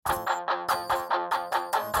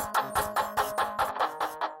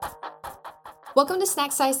Welcome to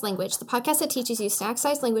Snack Size Language, the podcast that teaches you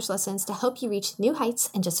snack-sized language lessons to help you reach new heights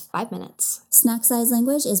in just 5 minutes. Snack Size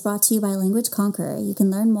Language is brought to you by Language Conqueror. You can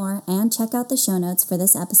learn more and check out the show notes for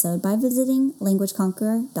this episode by visiting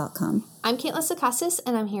languageconqueror.com. I'm Caitlin Sakasis,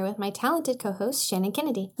 and I'm here with my talented co-host, Shannon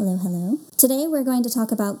Kennedy. Hello, hello. Today we're going to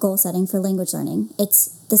talk about goal setting for language learning.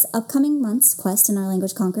 It's this upcoming month's quest in our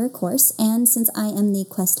Language Conqueror course, and since I am the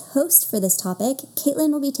quest host for this topic,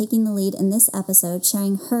 Caitlin will be taking the lead in this episode,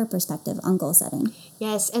 sharing her perspective on goal setting.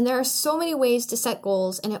 Yes, and there are so many ways to set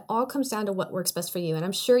goals, and it all comes down to what works best for you, and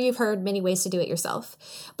I'm sure you've heard many ways to do it yourself.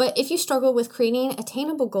 But if you struggle with creating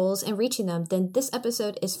attainable goals and reaching them, then this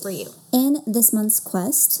episode is for you. In this month's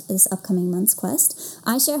quest, this upcoming month's quest,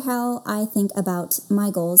 I share how I think about my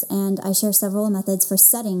goals, and I share several methods for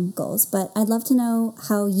setting goals, but I'd love to know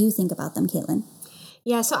how you think about them, Caitlin.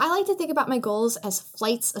 Yeah, so I like to think about my goals as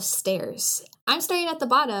flights of stairs. I'm starting at the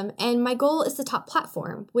bottom, and my goal is the top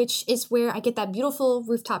platform, which is where I get that beautiful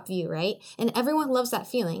rooftop view, right? And everyone loves that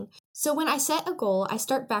feeling. So when I set a goal, I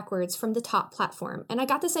start backwards from the top platform. And I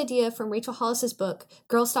got this idea from Rachel Hollis's book,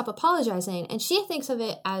 Girls Stop Apologizing, and she thinks of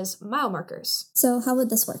it as mile markers. So how would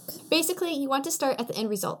this work? Basically, you want to start at the end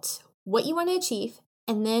result, what you want to achieve,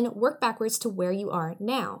 and then work backwards to where you are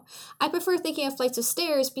now. I prefer thinking of flights of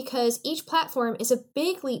stairs because each platform is a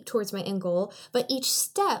big leap towards my end goal, but each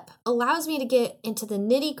step allows me to get into the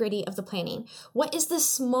nitty-gritty of the planning. What is the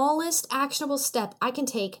smallest actionable step I can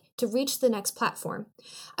take to reach the next platform?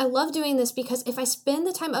 I love doing this because if I spend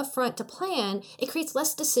the time up front to plan, it creates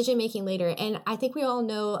less decision-making later, and I think we all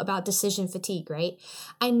know about decision fatigue, right?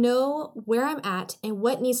 I know where I'm at and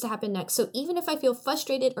what needs to happen next, so even if I feel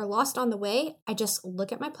frustrated or lost on the way, I just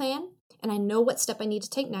look at my plan, and I know what step I need to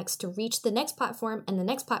take next to reach the next platform and the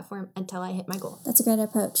next platform until I hit my goal. That's a great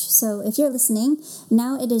approach. So if you're listening,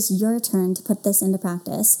 now it is your turn to put this into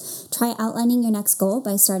practice. Try outlining your next goal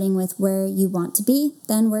by starting with where you want to be,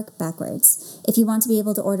 then work backwards. If you want to be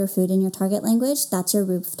able to order food in your target language, that's your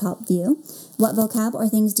rooftop view. What vocab or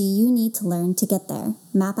things do you need to learn to get there?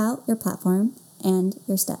 Map out your platform and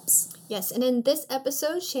your steps. Yes, and in this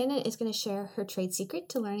episode, Shannon is going to share her trade secret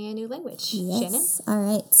to learning a new language. Yes. Shannon? All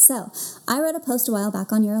right. So I wrote a post a while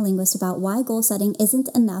back on You're a Linguist about why goal setting isn't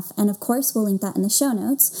enough, and of course we'll link that in the show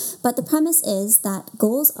notes. But the premise is that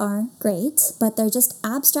goals are great, but they're just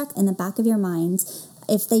abstract in the back of your mind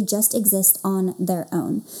if they just exist on their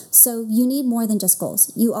own. So you need more than just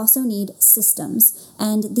goals. You also need systems.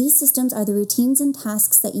 And these systems are the routines and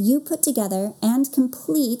tasks that you put together and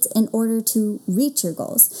complete in order to reach your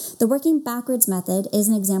goals. The working backwards method is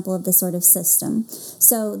an example of this sort of system.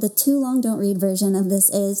 So the too long don't read version of this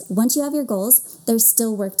is, once you have your goals, there's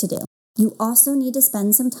still work to do. You also need to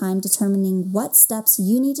spend some time determining what steps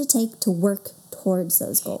you need to take to work towards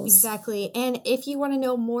those goals. Exactly. And if you want to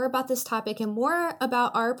know more about this topic and more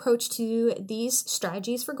about our approach to these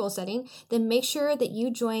strategies for goal setting, then make sure that you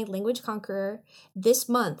join Language Conqueror this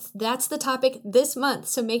month. That's the topic this month.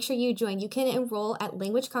 So make sure you join. You can enroll at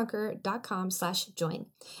languageconqueror.com/join.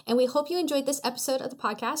 And we hope you enjoyed this episode of the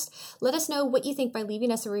podcast. Let us know what you think by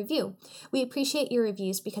leaving us a review. We appreciate your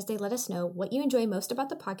reviews because they let us know what you enjoy most about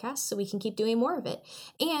the podcast so we can keep doing more of it.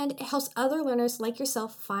 And it helps other learners like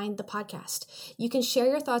yourself find the podcast. You can share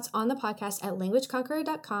your thoughts on the podcast at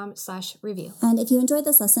languageconqueror.com/review. And if you enjoyed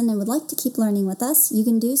this lesson and would like to keep learning with us, you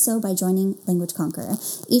can do so by joining Language Conqueror.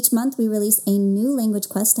 Each month, we release a new language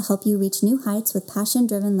quest to help you reach new heights with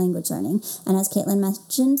passion-driven language learning. And as Caitlin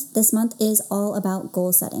mentioned, this month is all about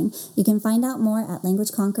goal setting. You can find out more at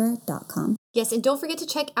languageconqueror.com. Yes, and don't forget to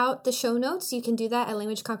check out the show notes. You can do that at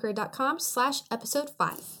languageconqueror.com/episode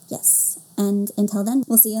 5. Yes. And until then,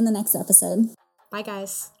 we'll see you in the next episode. Bye,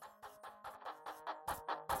 guys.